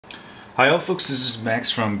Hi all folks, this is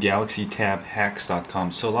Max from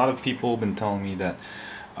GalaxyTabHacks.com. So a lot of people have been telling me that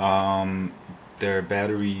their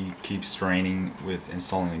battery keeps draining with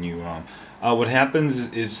installing a new ROM. What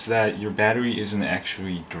happens is that your battery isn't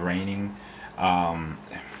actually draining.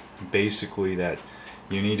 Basically that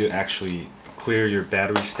you need to actually clear your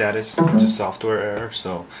battery status. It's a software error.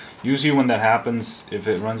 So usually when that happens, if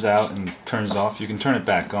it runs out and turns off, you can turn it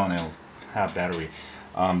back on and it'll have battery.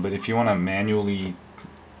 But if you want to manually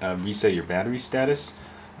reset your battery status,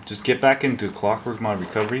 just get back into Clockwork Mod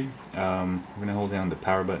Recovery. We're going to hold down the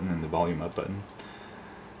power button and the volume up button.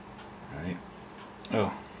 Alright.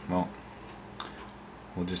 Oh, well,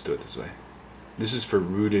 we'll just do it this way. This is for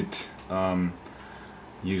rooted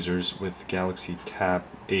users with Galaxy Tab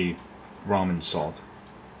A ROM installed.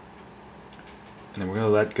 And then we're going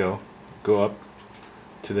to let go up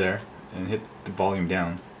to there and hit the volume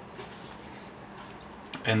down.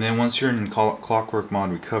 And then once you're in Clockwork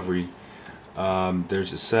Mod Recovery,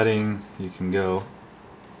 there's a setting you can go.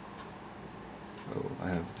 Oh, I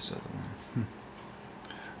have this other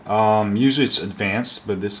one. Usually it's advanced,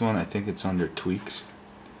 but this one I think it's under tweaks.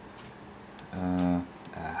 Okay.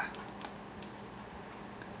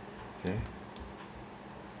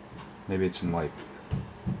 Maybe it's in wipe.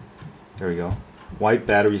 There we go. Wipe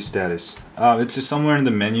battery status. It's just somewhere in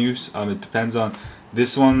the menus. It depends on.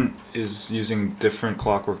 This one is using different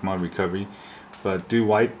Clockwork Mod Recovery, but do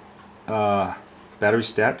wipe battery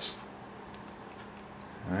stats.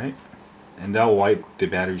 Alright, and that'll wipe the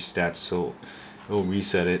battery stats, so it'll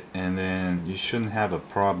reset it, and then you shouldn't have a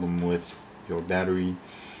problem with your battery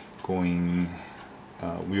going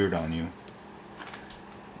weird on you.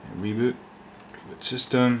 And reboot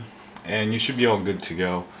system, and you should be all good to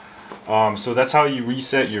go. So that's how you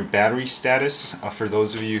reset your battery status for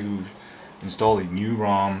those of you who install a new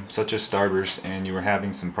ROM such as Starburst and you were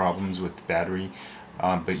having some problems with the battery,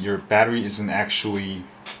 but your battery isn't actually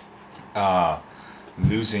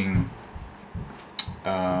losing,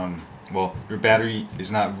 well, your battery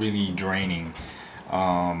is not really draining.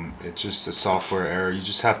 It's just a software error. You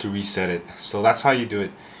just have to reset it. So that's how you do it.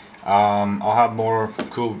 I'll have more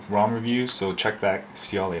cool ROM reviews, so check back.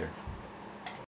 See y'all later.